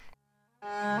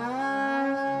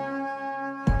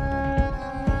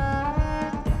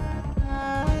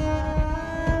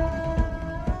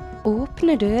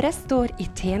Åpne dører står i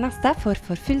tjeneste for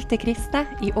forfulgte kristne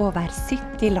i over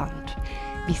 70 land.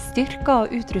 Vi styrker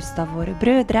og utruster våre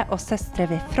brødre og søstre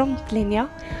ved frontlinja,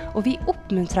 og vi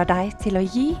oppmuntrer dem til å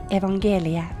gi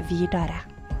evangeliet videre.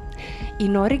 I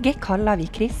Norge kaller vi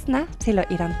kristne til å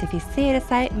identifisere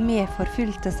seg med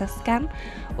forfulgte søsken,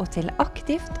 og til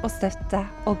aktivt å støtte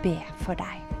og be for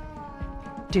dem.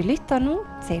 Du lytter nå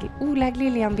til Oleg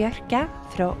Lillian Bjørke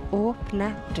fra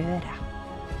Åpne dører.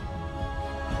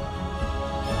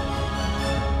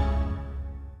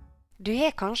 Du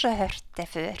har kanskje hørt det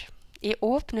før. I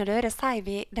Åpne dører sier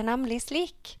vi det nemlig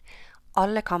slik: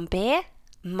 alle kan be,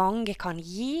 mange kan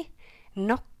gi,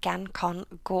 noen kan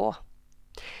gå.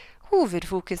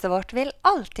 Hovedfokuset vårt vil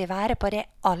alltid være på det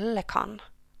alle kan,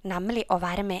 nemlig å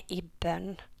være med i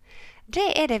bønn. Det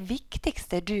er det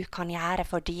viktigste du kan gjøre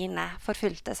for dine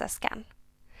forfulgte søsken.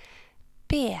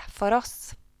 Be for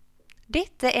oss.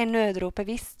 Dette er nødropet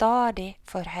vi stadig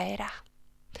får høre.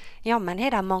 Jammen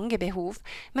har de mange behov,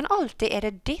 men alltid er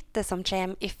det dette som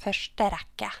kommer i første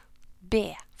rekke.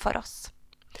 Be for oss.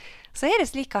 Så er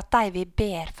det slik at de vi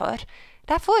ber for,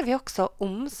 der får vi også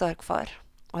omsorg for.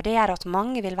 Og det gjør at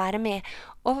mange vil være med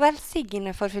og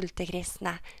velsigne forfulgte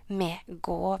kristne med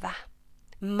gåve.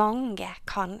 Mange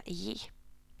kan gi.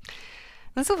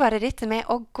 Men så var det dette med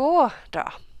å gå, da.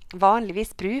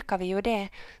 Vanligvis bruker vi jo det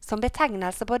som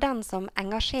betegnelse på den som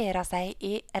engasjerer seg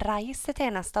i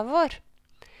reisetjenesten vår.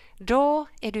 Da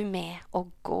er du med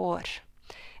og går.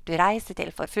 Du reiser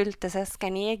til forfulgte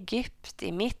søsken i Egypt,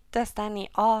 i Midtøsten, i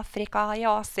Afrika, i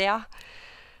Asia.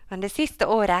 Men det siste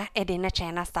året er denne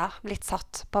tjenesten blitt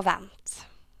satt på vent.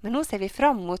 Men nå ser vi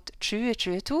fram mot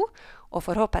 2022, og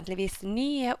forhåpentligvis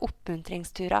nye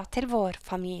oppmuntringsturer til vår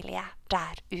familie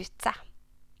der ute.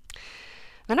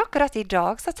 Men akkurat i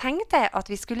dag så tenkte jeg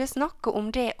at vi skulle snakke om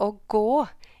det å gå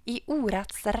i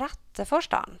ordets rette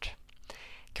forstand.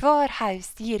 Hver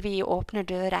høst gir vi i Åpne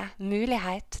dører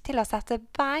mulighet til å sette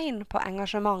bein på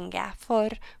engasjementet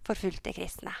for forfulgte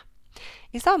kristne.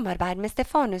 I samarbeid med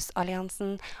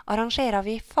Stefanusalliansen arrangerer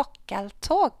vi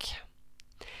fakkeltog.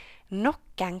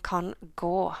 Noen kan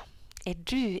gå. Er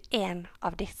du en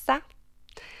av disse?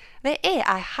 Det er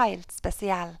en helt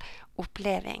spesiell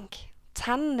oppleving.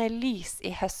 Tenne lys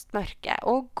i høstmørket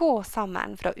og gå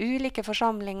sammen fra ulike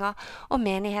forsamlinger og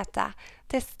menigheter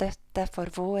til støtte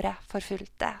for våre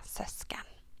forfulgte søsken.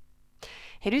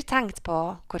 Har du tenkt på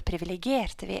hvor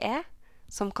privilegerte vi er,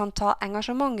 som kan ta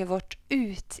engasjementet vårt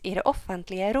ut i det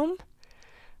offentlige rom?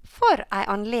 For en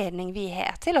anledning vi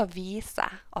har til å vise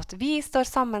at vi står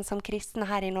sammen som kristne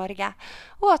her i Norge,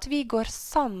 og at vi går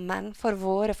sammen for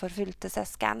våre forfulgte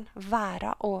søsken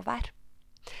verden over.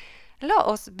 La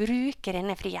oss bruke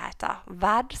denne friheten,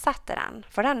 verdsette den,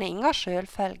 for den er ingen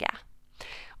selvfølge.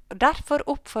 Og derfor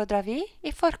oppfordrer vi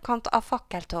i forkant av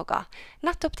fakkeltoga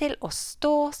nettopp til å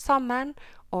stå sammen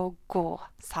og gå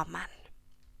sammen.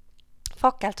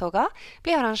 Fakkeltoga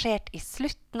blir arrangert i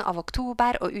slutten av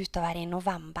oktober og utover i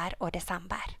november og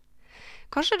desember.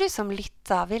 Kanskje du som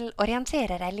lytter vil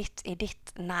orientere deg litt i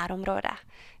ditt nærområde.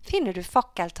 Finner du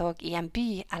fakkeltog i en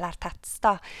by eller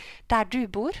tettsted der du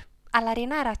bor, eller i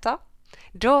nærheten?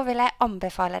 Da vil jeg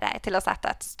anbefale deg til å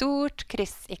sette et stort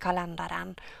kryss i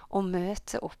kalenderen og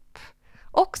møte opp.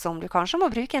 Også om du kanskje må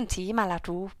bruke en time eller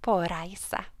to på å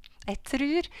reise. Jeg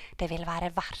tror det vil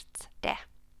være verdt det.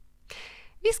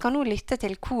 Vi skal nå lytte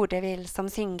til kor det vil som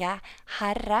synger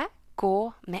 «Herre,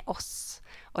 gå med oss».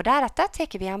 Og deretter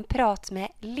tar vi en prat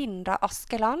med Linda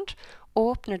Askeland,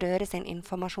 Åpne dører sin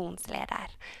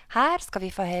informasjonsleder. Her skal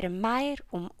vi få høre mer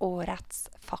om årets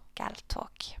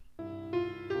fakkeltog.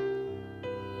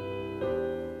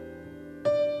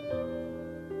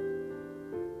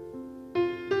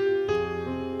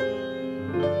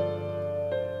 Yeah.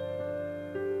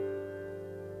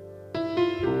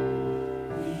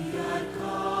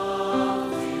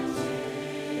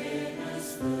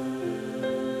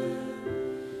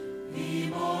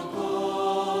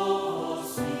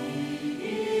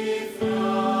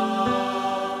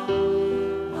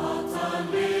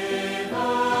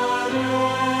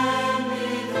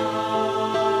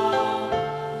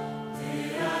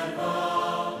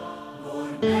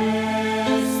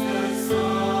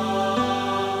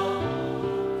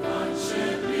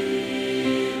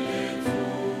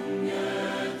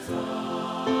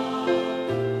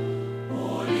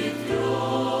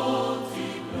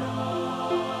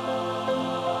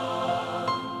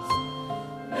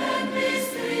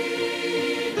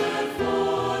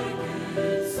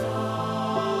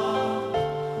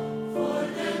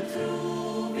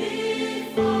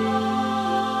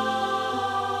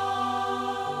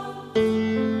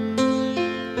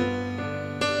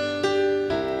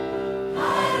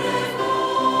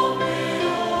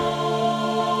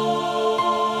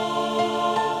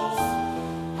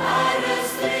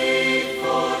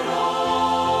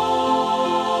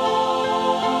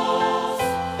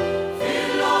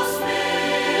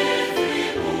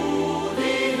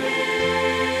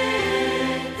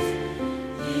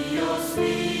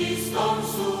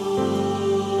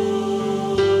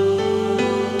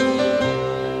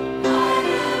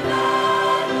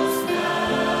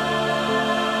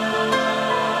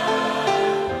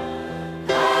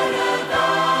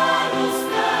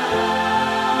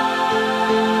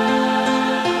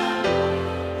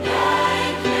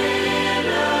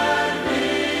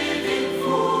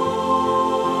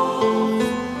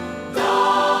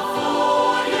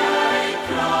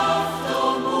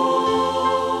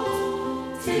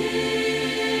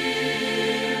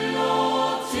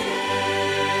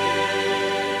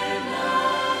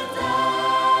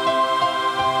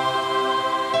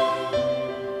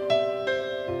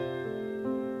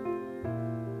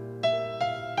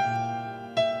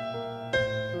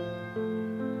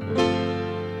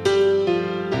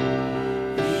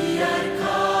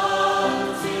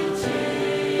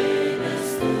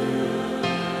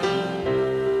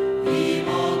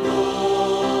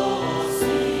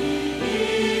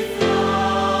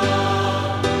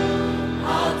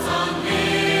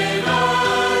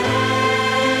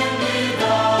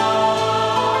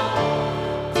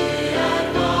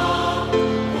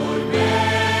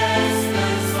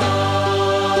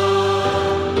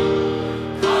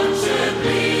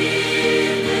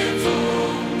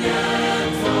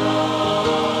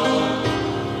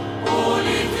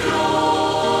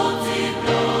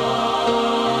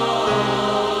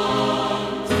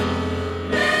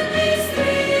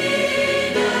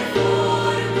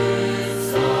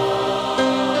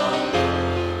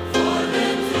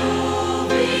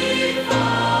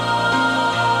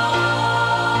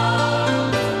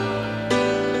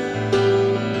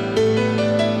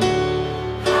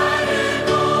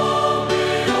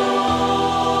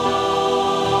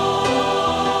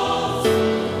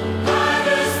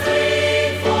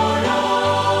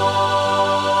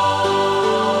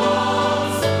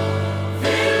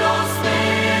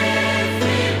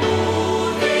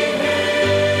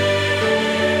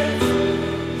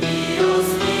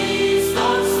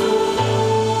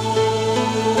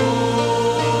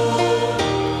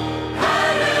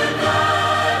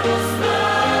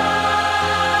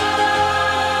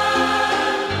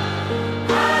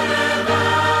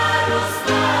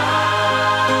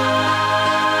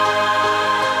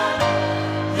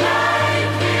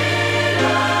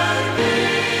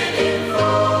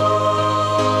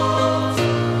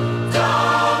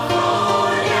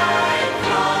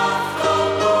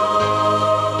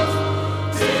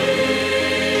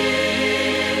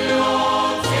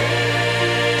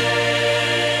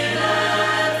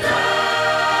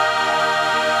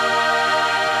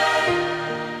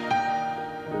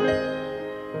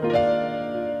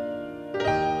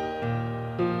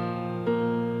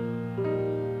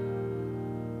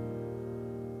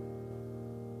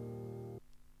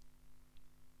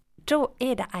 Da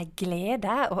det en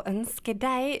glede å ønske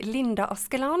deg, Linda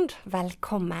Askeland,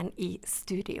 velkommen i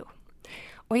studio.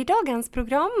 Og i dagens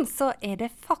program så det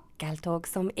fakkeltog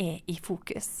som i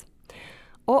fokus.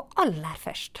 Og aller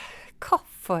først,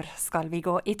 hvorfor skal vi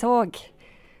gå i tog?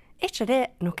 Ikke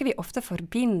det noe vi ofte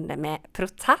forbinder med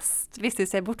protest, hvis du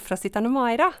ser bort fra 17.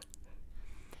 mai da?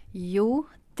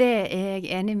 Jo, det jeg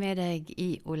enig med deg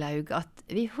i, Olaug, at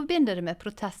vi forbinder det med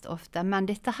protest ofte, men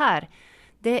dette her,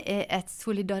 det et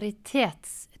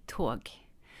solidaritetstog.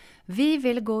 Vi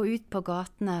vil gå ut på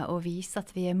gatene og vise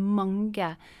at vi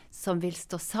mange som vil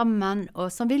stå sammen, og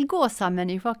som vil gå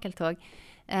sammen i fakkeltog,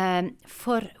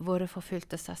 for våre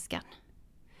forfulgte søsken.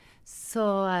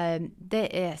 Så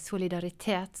det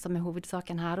solidaritet som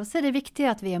hovedsaken her. Og så det viktig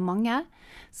at vi mange,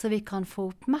 så vi kan få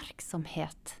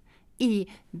oppmerksomhet i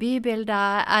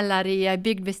bybildet eller i en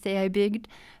bygd hvis det en bygd,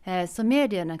 så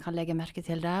mediene kan legge merke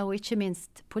til det, og ikke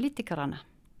minst politikerne.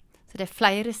 Så det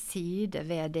flere sider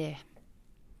ved det.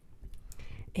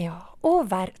 Ja,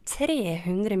 over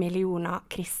 300 millioner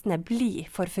kristne blir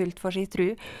forfulgt for sin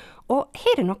tro. Og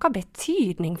har det noe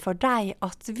betydning for deg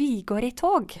at vi går i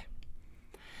tog?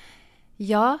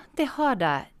 Ja, det har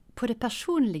det. På det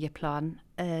personlige plan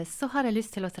så har jeg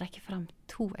lyst til å trekke frem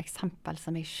 2 eksempel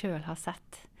som jeg selv har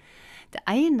sett. Det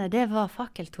ene det var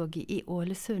fakkeltoget i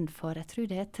Ålesund for, jeg tror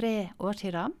det 3 år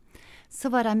siden. Så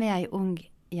var det med en ung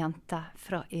jente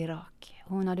fra Irak.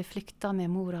 Hun hadde flyktet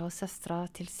med mora og søstra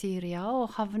til Syria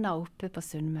og havnet oppe på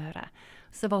Sunnmøre.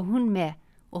 Så var hun med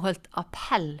og holdt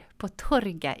appell på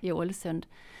torget i Ålesund.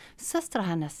 Søstra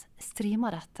hennes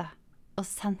streamet dette og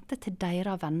sendte til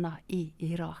deres venner i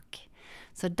Irak.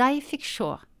 Så de fikk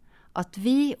se at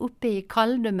vi oppe i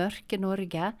kalde, mørke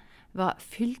Norge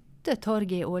fylte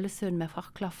torget i Ålesund med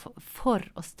fakler for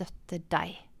å støtte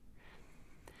dem.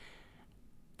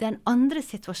 Den andre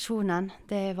situasjonen,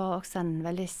 det var også en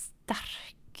veldig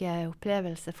sterk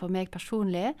opplevelse for meg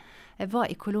personlig. Jeg var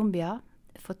i Colombia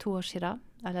for 2 år siden,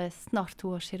 eller snart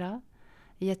 2 år siden,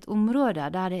 i et område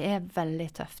der det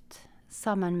veldig tøft,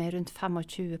 sammen med rundt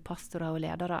 25 pastorer og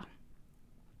ledere.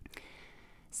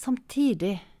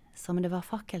 Samtidig som det var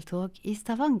fakkeltog i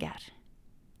Stavanger.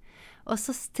 Og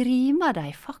så streamet de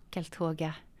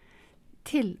fakkeltoget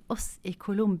til oss i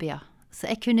Colombia, så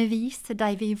jeg kunne vise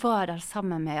de vi var der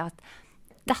sammen med at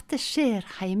dette skjer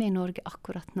hjemme i Norge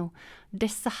akkurat nå.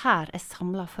 Disse her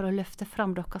samlet for å løfte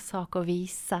frem deres sak og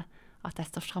vise at de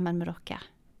står sammen med dere.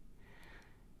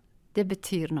 Det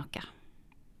betyr noe.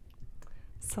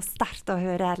 Så sterkt å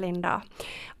høre, Linda.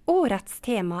 Årets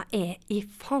tema i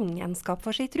fangenskap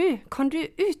for sin tro. Kan du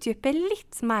utdype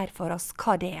litt mer for oss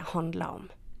hva det handler om?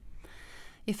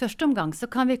 I første omgang så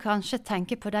kan vi kanskje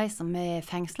tenke på de som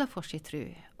fengslet for sin tro.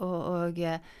 Og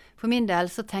for min del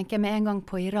så tenker jeg med en gang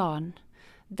på Iran,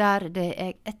 der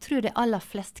jeg tror det aller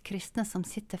flest kristne som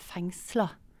sitter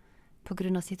fengslet på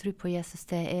grunn av sin tro på Jesus,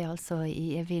 det altså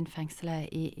i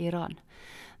Evin-fengselet i Iran.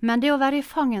 Men det å være i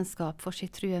fangenskap for sin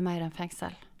tro mer enn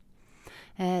fengsel.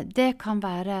 Det kan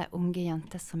være unge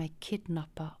jenter som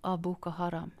kidnappet av Boko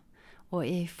Haram og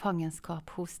i fangenskap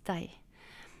hos deg.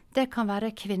 Det kan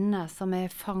være kvinner som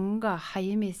fanget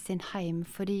hjemme i sin heim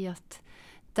fordi at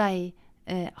de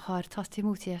har tatt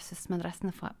imot Jesus, men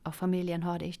resten av familien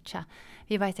har det ikke.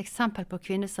 Vi vet eksempel på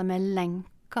kvinner som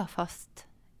lenket fast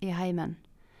i heimen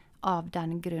av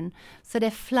den grunn. Så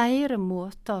det flere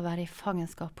måter å være i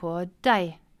fangenskap på, og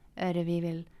de det vi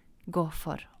vil gå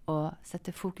for å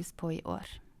sette fokus på i år.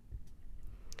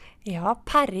 Ja,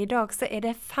 per i dag så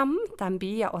det 15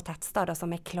 byer og tettsteder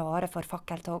som klare for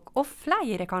fakkeltog, og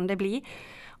flere kan det bli.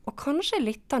 Og kanskje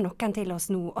lytter noen til oss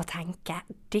nå og tenker,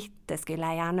 dette skulle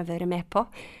jeg gjerne vært med på.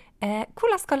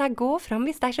 Hvordan skal jeg gå frem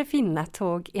hvis de ikke finner et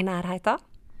tog i nærheten?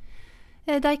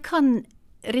 De kan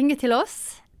ringe til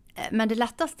oss, men det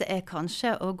letteste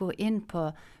kanskje å gå inn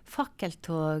på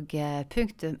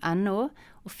fakkeltog.no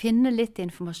og finne litt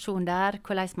informasjon der,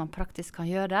 hvordan man praktisk kan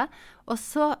gjøre det. Og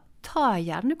så ta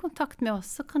gjerne kontakt med oss,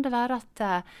 så kan det være at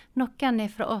noen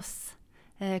fra oss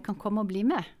kan komme og bli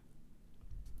med.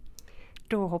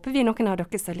 Da håper vi noen av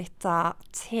dere som lytter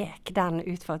tek den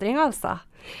utfordringen, altså.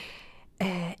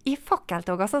 I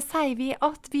fakkeltoget så sier vi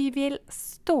at vi vil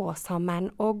stå sammen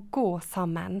og gå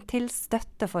sammen til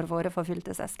støtte for våre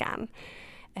forfulgte søsken.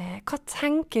 Hva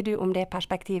tenker du om det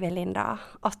perspektivet, Linda?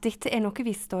 At dette noe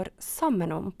vi står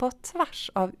sammen om på tvers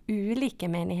av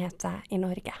ulike menigheter i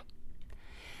Norge?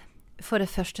 For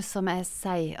det første som jeg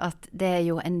sier at det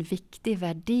jo en viktig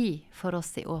verdi for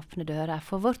oss i Åpne dører.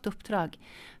 For vårt oppdrag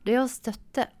det å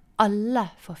støtte alle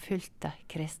forfulgte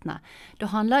kristne.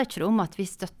 Det handler ikke om at vi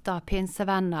støtter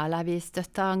pinsevenner, eller vi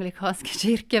støtter anglikanske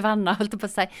kirkevenner, holdt jeg på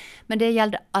å si. Men det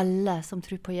gjelder alle som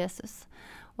tror på Jesus.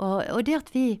 Og det at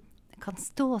vi kan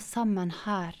stå sammen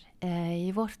her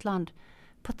i vårt land,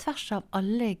 på tvers av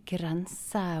alle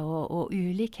grenser og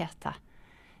ulikheter.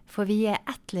 For vi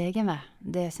ett legeme,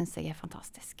 det synes jeg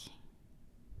fantastisk.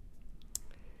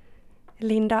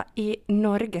 Linda, i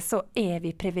Norge så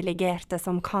vi privilegerte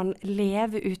som kan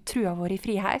leve ut trua vår i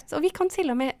frihet, og vi kan til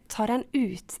og med ta den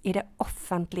ut i det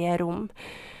offentlige rom.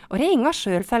 Og det ingen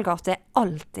selvfølge at det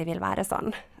alltid vil være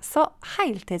sånn. Så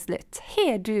helt til slutt,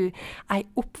 har du en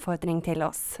oppfordring til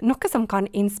oss, noe som kan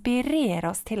inspirere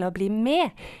oss til å bli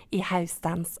med i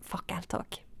høstens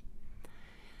fakkeltog?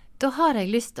 Da har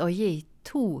jeg lyst til å gi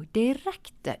 2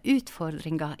 direkte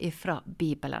utfordringer fra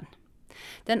Bibelen.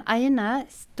 Den ene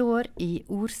står i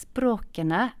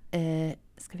ordspråkene,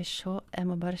 skal vi se, jeg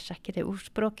må bare sjekke det,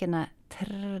 ordspråkene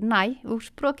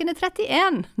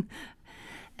 31,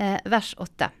 vers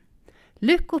 8.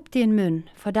 Lukk opp din munn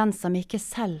for den som ikke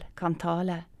selv kan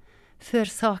tale, før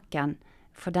saken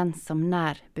for den som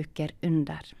nær bukker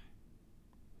under.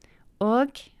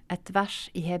 Og et vers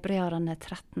i Hebreerne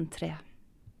 13:3.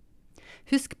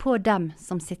 Husk på dem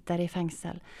som sitter i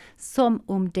fengsel, som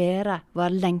om dere var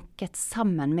lenket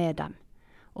sammen med dem.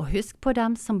 Og husk på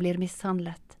dem som blir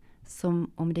mishandlet,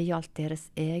 som om det gjaldt deres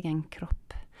egen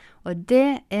kropp. Og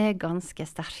det ganske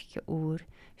sterke ord.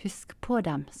 Husk på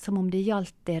dem som om det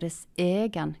gjaldt deres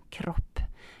egen kropp.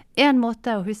 En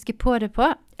måte å huske på det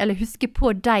på, eller huske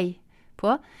på deg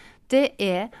på,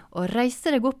 det å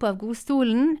reise deg opp av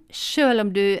godstolen, selv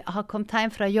om du har kommet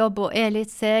hjem fra jobb og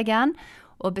litt segen,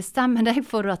 og bestemme deg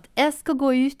for at jeg skal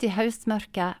gå ut i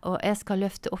høstmørket, og jeg skal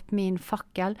løfte opp min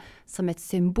fakkel som et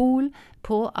symbol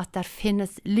på at der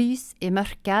finnes lys i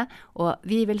mørket, og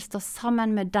vi vil stå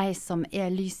sammen med deg som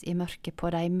lys i mørket på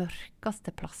de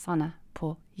mørkeste plassene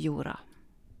på jorda.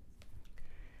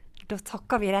 Da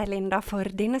takker vi deg, Linda, for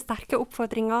dine sterke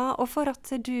oppfordringer, og for at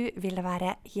du ville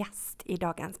være gjest i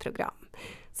dagens program.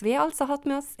 Så vi har altså hatt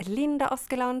med oss Linda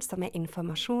Askeland, som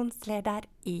informasjonsleder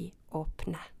i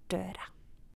Åpne dører.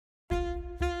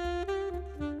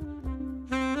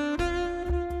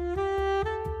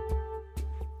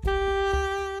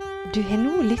 Du har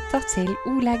nå lyttet til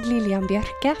Oleg Lillian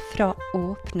Bjørke fra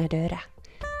Åpne dører.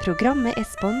 Programmet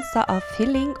sponset av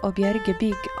Fylling og Bjørge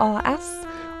Bygg AS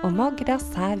og Magda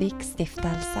Sævik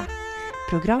Stiftelse.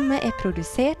 Programmet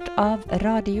produsert av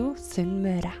Radio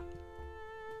Sunnmøre.